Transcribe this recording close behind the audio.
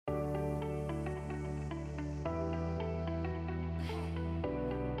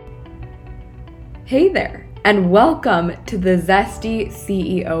Hey there, and welcome to the Zesty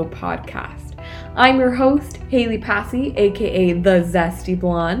CEO podcast. I'm your host, Haley Passy, aka the Zesty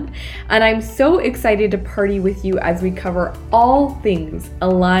Blonde, and I'm so excited to party with you as we cover all things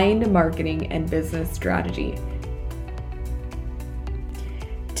aligned marketing and business strategy.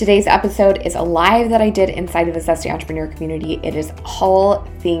 Today's episode is a live that I did inside of the Zesty Entrepreneur community. It is all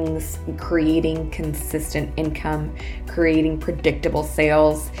things creating consistent income, creating predictable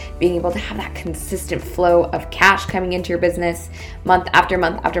sales, being able to have that consistent flow of cash coming into your business month after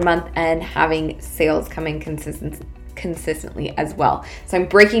month after month, and having sales coming consistently as well. So I'm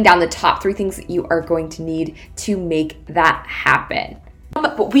breaking down the top 3 things that you are going to need to make that happen.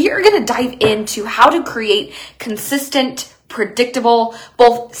 But we are going to dive into how to create consistent, predictable,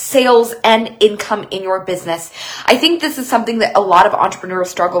 both sales and income in your business. I think this is something that a lot of entrepreneurs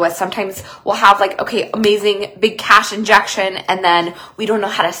struggle with. Sometimes we'll have amazing big cash injection, and then we don't know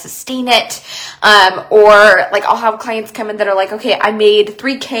how to sustain it. Or I'll have clients come in that are like, okay, I made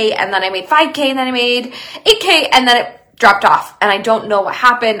 $3K and then I made $5K and then I made $8K and then it dropped off and I don't know what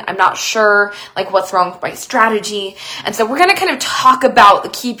happened. I'm not sure what's wrong with my strategy. And so we're going to kind of talk about the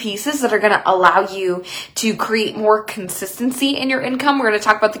key pieces that are going to allow you to create more consistency in your income. We're going to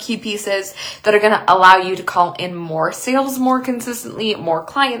talk about the key pieces that are going to allow you to call in more sales more consistently, more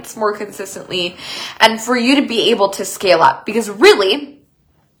clients more consistently, and for you to be able to scale up, because really,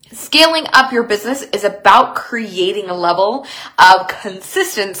 scaling up your business is about creating a level of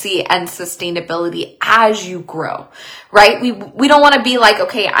consistency and sustainability as you grow, right? We don't want to be like,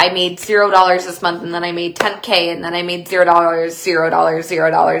 okay, I made $0 this month and then I made 10K and then I made $0, $0,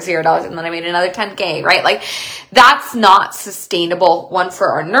 $0, and then I made another 10K, right? That's not sustainable. One, for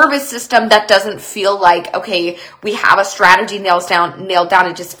our nervous system, that doesn't feel like, okay, we have a strategy nailed down.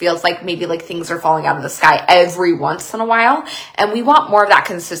 It just feels like maybe things are falling out of the sky every once in a while. And we want more of that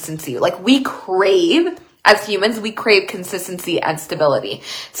consistency. We crave, as humans, we crave consistency and stability.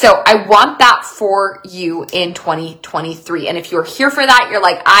 So I want that for you in 2023. And if you're here for that, you're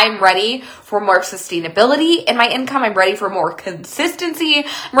like, I'm ready for more sustainability in my income. I'm ready for more consistency.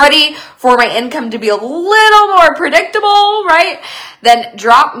 I'm ready for my income to be a little more predictable, right? Then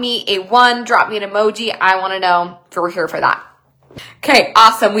drop me a 1, drop me an emoji. I want to know if we're here for that. Okay,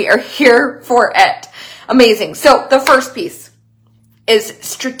 awesome. We are here for it. Amazing. So the first piece is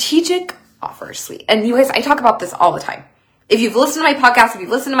strategic offer suite. And you guys, I talk about this all the time. If you've listened to my podcast, if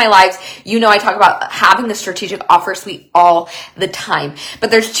you've listened to my lives, you know I talk about having the strategic offer suite all the time. But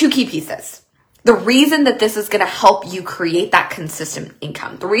there's 2 key pieces. The reason that this is going to help you create that consistent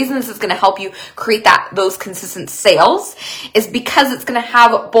income, the reason this is going to help you create those consistent sales, is because it's going to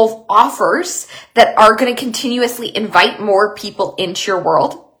have both offers that are going to continuously invite more people into your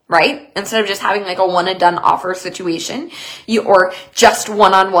world, right? Instead of just having a one and done offer situation, or just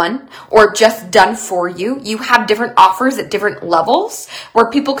one-on-one, or just done for you. You have different offers at different levels where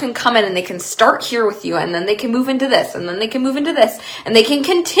people can come in and they can start here with you, and then they can move into this, and then they can move into this, and they can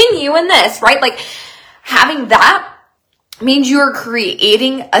continue in this, right? Having that means you're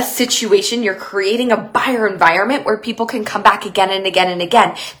creating a situation, you're creating a buyer environment where people can come back again and again and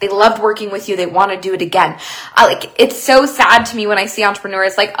again. They loved working with you. They want to do it again. It's so sad to me when I see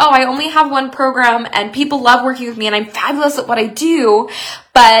entrepreneurs I only have one program and people love working with me and I'm fabulous at what I do,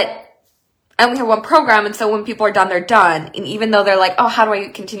 but I only have one program. And so when people are done, they're done. And even though they're oh, how do I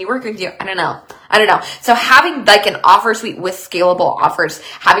continue working with you? I don't know. So having an offer suite with scalable offers,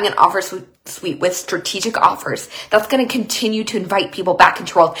 having an offer suite with strategic offers, that's going to continue to invite people back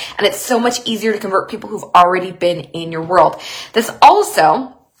into your world. And it's so much easier to convert people who've already been in your world. This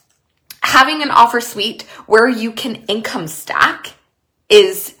also, having an offer suite where you can income stack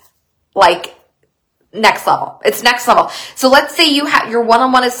is next level. It's next level. So let's say your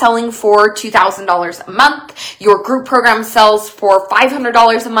one-on-one is selling for $2,000 a month. Your group program sells for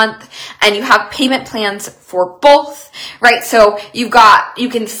 $500 a month, and you have payment plans for both, right? So you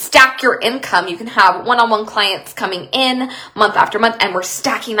can stack your income. You can have one-on-one clients coming in month after month, and we're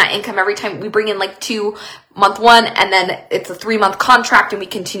stacking that income every time we bring in 2 month 1, and then it's a 3-month contract and we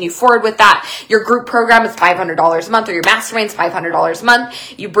continue forward with that. Your group program is $500 a month, or your mastermind is $500 a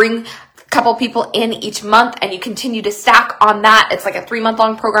month. You bring couple people in each month and you continue to stack on that. It's a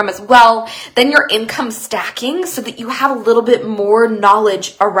 3-month-long program as well. Then your income stacking so that you have a little bit more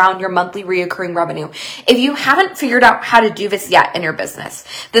knowledge around your monthly reoccurring revenue. If you haven't figured out how to do this yet in your business,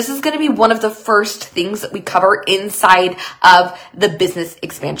 this is going to be one of the first things that we cover inside of the Business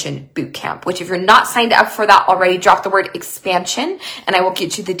Expansion Bootcamp, which if you're not signed up for that already, drop the word expansion and I will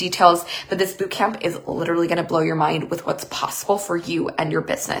get you the details. But this bootcamp is literally going to blow your mind with what's possible for you and your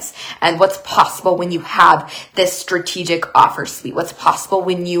business. And what's possible when you have this strategic offer suite, what's possible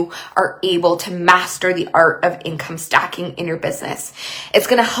when you are able to master the art of income stacking in your business. It's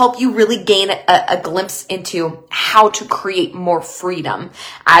going to help you really gain a glimpse into how to create more freedom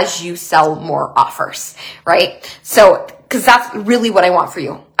as you sell more offers, right? So, because that's really what I want for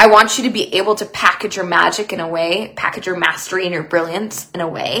you. I want you to be able to package your magic in a way, package your mastery and your brilliance in a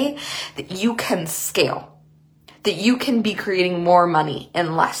way that you can scale, that you can be creating more money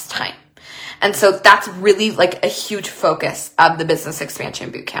in less time. And so that's really like a huge focus of the Business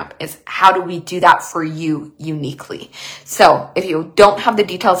Expansion Bootcamp, is how do we do that for you uniquely? So if you don't have the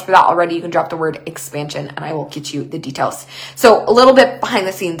details for that already, you can drop the word expansion and I will get you the details. So a little bit behind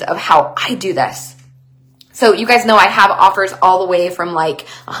the scenes of how I do this. So you guys know I have offers all the way from like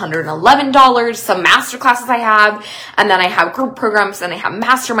 $111, some masterclasses I have, and then I have group programs, and I have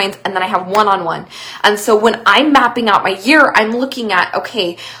masterminds, and then I have one-on-one. And so when I'm mapping out my year, I'm looking at,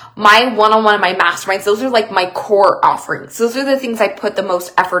 okay, my one-on-one and my masterminds, those are like my core offerings. Those are the things I put the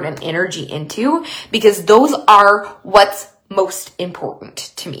most effort and energy into, because those are what's most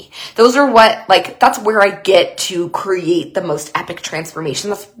important to me. Those are what, like, that's where I get to create the most epic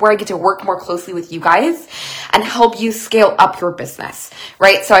transformation. That's where I get to work more closely with you guys and help you scale up your business,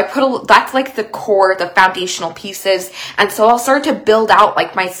 right? So I that's like the core, the foundational pieces. And so I'll start to build out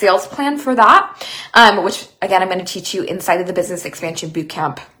like my sales plan for that, which again, I'm going to teach you inside of the Business Expansion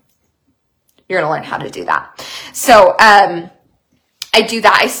Bootcamp. You're going to learn how to do that. So, I do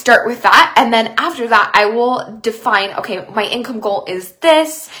that. I start with that. And then after that, I will define, okay, my income goal is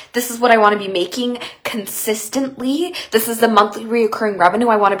this. This is what I want to be making consistently. This is the monthly reoccurring revenue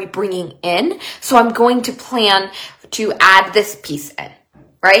I want to be bringing in. So I'm going to plan to add this piece in,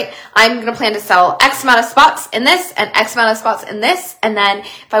 right? I'm going to plan to sell X amount of spots in this and X amount of spots in this. And then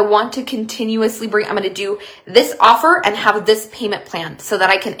if I want to continuously I'm going to do this offer and have this payment plan so that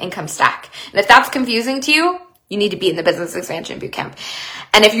I can income stack. And if that's confusing to you, you need to be in the Business Expansion Bootcamp.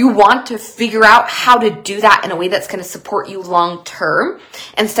 And if you want to figure out how to do that in a way that's going to support you long term,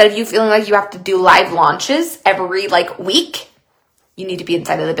 instead of you feeling like you have to do live launches every like week, you need to be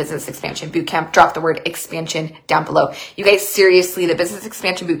inside of the Business Expansion Bootcamp. Drop the word expansion down below. You guys, seriously, the Business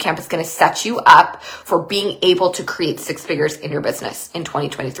Expansion Bootcamp is going to set you up for being able to create 6 figures in your business in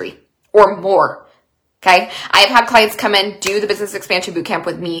 2023 or more. Okay. I've had clients come in, do the Business Expansion Bootcamp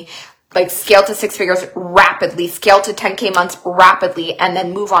with me, like scale to 6 figures rapidly, scale to 10K months rapidly, and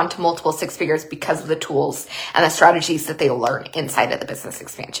then move on to multiple 6 figures because of the tools and the strategies that they learn inside of the Business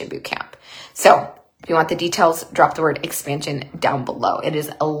Expansion Bootcamp. So if you want the details, drop the word expansion down below. It is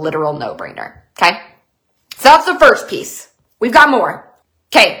a literal no-brainer. Okay. So that's the first piece. We've got more.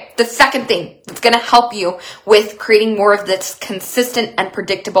 Okay. The second thing that's going to help you with creating more of this consistent and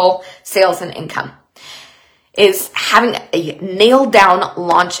predictable sales and income is having a nailed down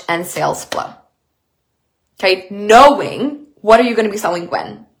launch and sales flow. Okay. Knowing what are you going to be selling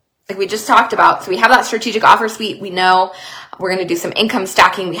when, like we just talked about. So we have that strategic offer suite. We know we're going to do some income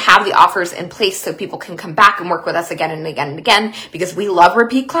stacking. We have the offers in place so people can come back and work with us again and again and again, because we love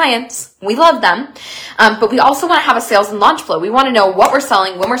repeat clients. We love them. But we also want to have a sales and launch flow. We want to know what we're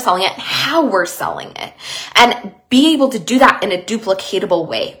selling, when we're selling it, and how we're selling it, and be able to do that in a duplicatable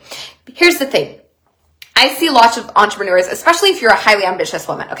way. Here's the thing. I see lots of entrepreneurs, especially if you're a highly ambitious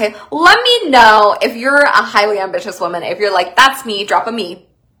woman, okay? Let me know if you're a highly ambitious woman. If you're like, that's me, drop a me.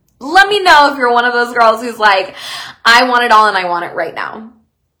 Let me know if you're one of those girls who's like, I want it all and I want it right now.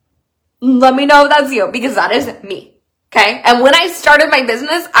 Let me know if that's you, because that is me, okay? And when I started my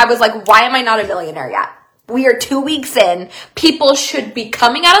business, I was like, why am I not a millionaire yet? We are 2 weeks in. People should be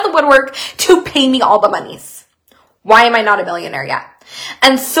coming out of the woodwork to pay me all the monies. Why am I not a millionaire yet?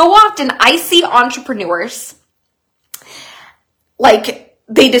 And so often I see entrepreneurs, like,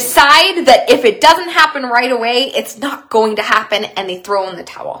 they decide that if it doesn't happen right away, it's not going to happen, and they throw in the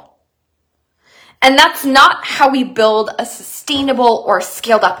towel. And that's not how we build a sustainable or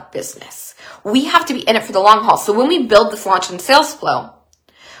scaled up business. We have to be in it for the long haul. So when we build this launch and sales flow,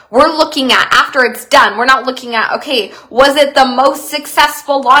 we're looking at, after it's done, we're not looking at, okay, was it the most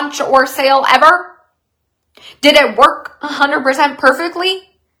successful launch or sale ever? Did it work 100% perfectly?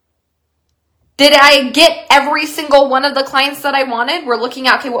 Did I get every single one of the clients that I wanted? We're looking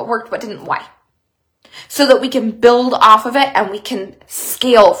at, okay, what worked, what didn't, why? So that we can build off of it and we can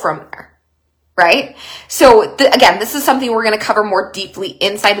scale from there. Right? So again, this is something we're going to cover more deeply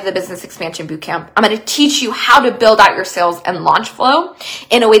inside of the Business Expansion Bootcamp. I'm going to teach you how to build out your sales and launch flow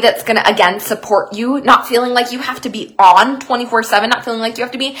in a way that's going to, again, support you, not feeling like you have to be on 24/7, not feeling like you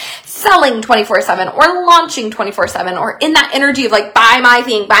have to be selling 24/7 or launching 24/7 or in that energy of like, buy my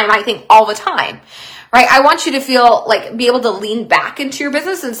thing all the time. right? I want you to feel like be able to lean back into your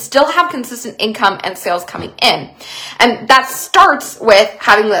business and still have consistent income and sales coming in. And that starts with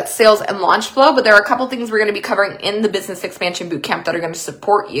having that sales and launch flow, but there are a couple things we're going to be covering in the Business Expansion Bootcamp that are going to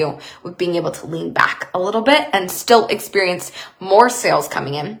support you with being able to lean back a little bit and still experience more sales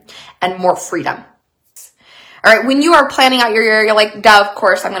coming in and more freedom. All right, when you are planning out your year, you're like, duh, of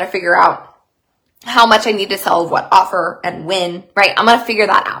course, I'm going to figure out how much I need to sell of what offer and when, right? I'm going to figure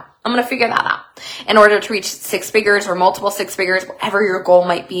that out. In order to reach 6 figures or multiple 6 figures, whatever your goal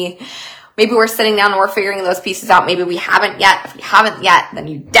might be. Maybe we're sitting down and we're figuring those pieces out. Maybe we haven't yet. If you haven't yet, then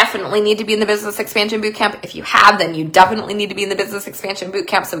you definitely need to be in the Business Expansion Bootcamp. If you have, then you definitely need to be in the Business Expansion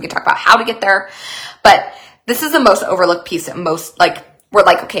Bootcamp so we can talk about how to get there. But this is the most overlooked piece. We're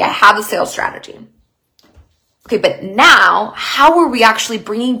like, okay, I have the sales strategy. Okay, but now how are we actually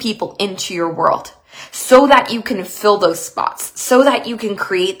bringing people into your world so that you can fill those spots, so that you can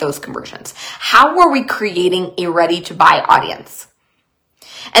create those conversions? How are we creating a ready to buy audience?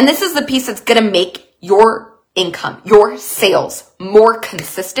 And this is the piece that's going to make your income, your sales more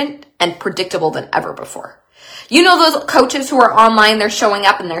consistent and predictable than ever before. You know those coaches who are online, they're showing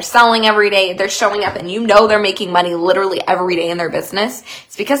up and they're selling every day. They're showing up and you know they're making money literally every day in their business.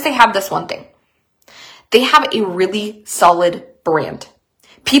 It's because they have this one thing. They have a really solid brand.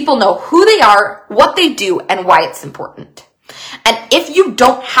 People know who they are, what they do, and why it's important. And if you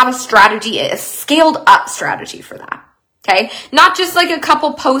don't have a strategy, a scaled up strategy for that, okay? Not just like a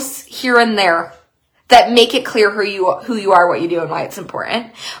couple posts here and there that make it clear who you are, what you do, and why it's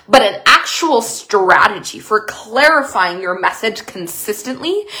important, but an actual strategy for clarifying your message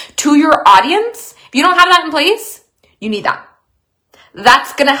consistently to your audience. If you don't have that in place, you need that.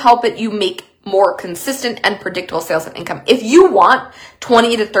 That's going to help you make more consistent and predictable sales and income. If you want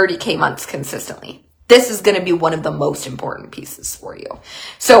 20 to 30K months consistently, this is going to be one of the most important pieces for you.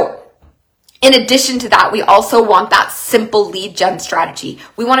 So in addition to that, we also want that simple lead gen strategy.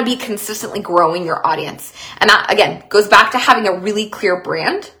 We want to be consistently growing your audience. And that, again, goes back to having a really clear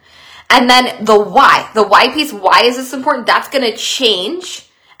brand. And then the why piece, why is this important? That's going to change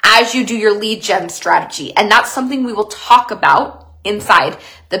as you do your lead gen strategy. And that's something we will talk about inside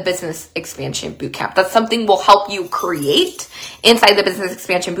the Business Expansion Bootcamp. That's something we'll help you create inside the Business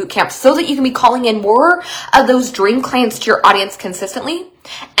Expansion Bootcamp so that you can be calling in more of those dream clients to your audience consistently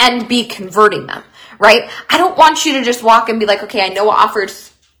and be converting them, right? I don't want you to just walk and be like, okay, I know what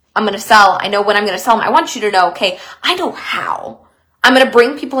offers I'm going to sell. I know when I'm going to sell them. I want you to know, okay, I know how I'm going to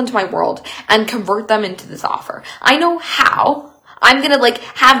bring people into my world and convert them into this offer. I know how I'm going to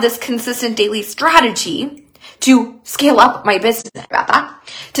have this consistent daily strategy to scale up my business,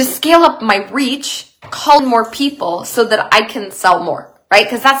 to scale up my reach, call more people so that I can sell more, right?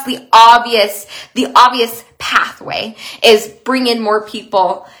 Because that's the obvious pathway is bring in more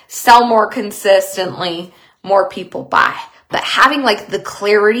people, sell more consistently, more people buy. But having the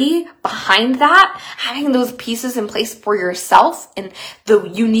clarity behind that, having those pieces in place for yourself and the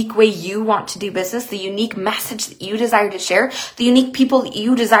unique way you want to do business, the unique message that you desire to share, the unique people that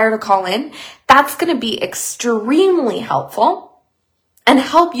you desire to call in, that's going to be extremely helpful and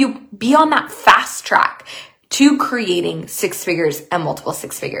help you be on that fast track to creating 6 figures and multiple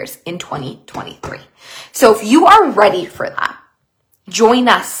 6 figures in 2023. So if you are ready for that, join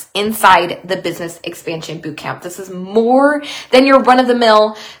us inside the Business Expansion Bootcamp. This is more than your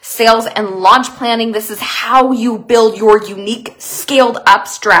run-of-the-mill sales and launch planning. This is how you build your unique scaled up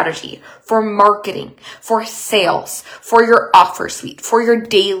strategy for marketing, for sales, for your offer suite, for your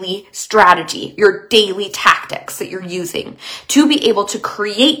daily strategy, your daily tactics that you're using to be able to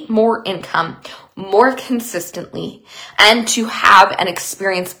create more income more consistently and to have and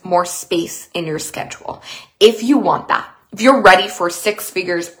experience more space in your schedule. If you want that, if you're ready for 6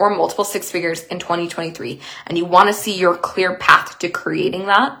 figures or multiple 6 figures in 2023 and you want to see your clear path to creating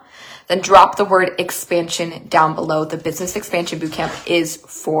that, then drop the word expansion down below. The Business Expansion Bootcamp is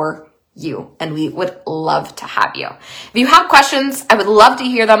for you and we would love to have you. If you have questions, I would love to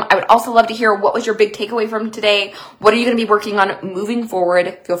hear them. I would also love to hear what was your big takeaway from today? What are you going to be working on moving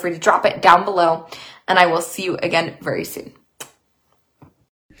forward? Feel free to drop it down below and I will see you again very soon.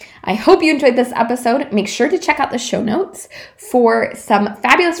 I hope you enjoyed this episode. Make sure to check out the show notes for some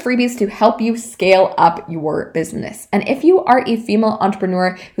fabulous freebies to help you scale up your business. And if you are a female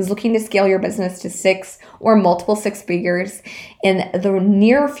entrepreneur who's looking to scale your business to 6 or multiple 6 figures in the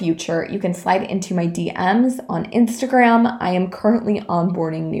near future, you can slide into my DMs on Instagram. I am currently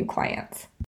onboarding new clients.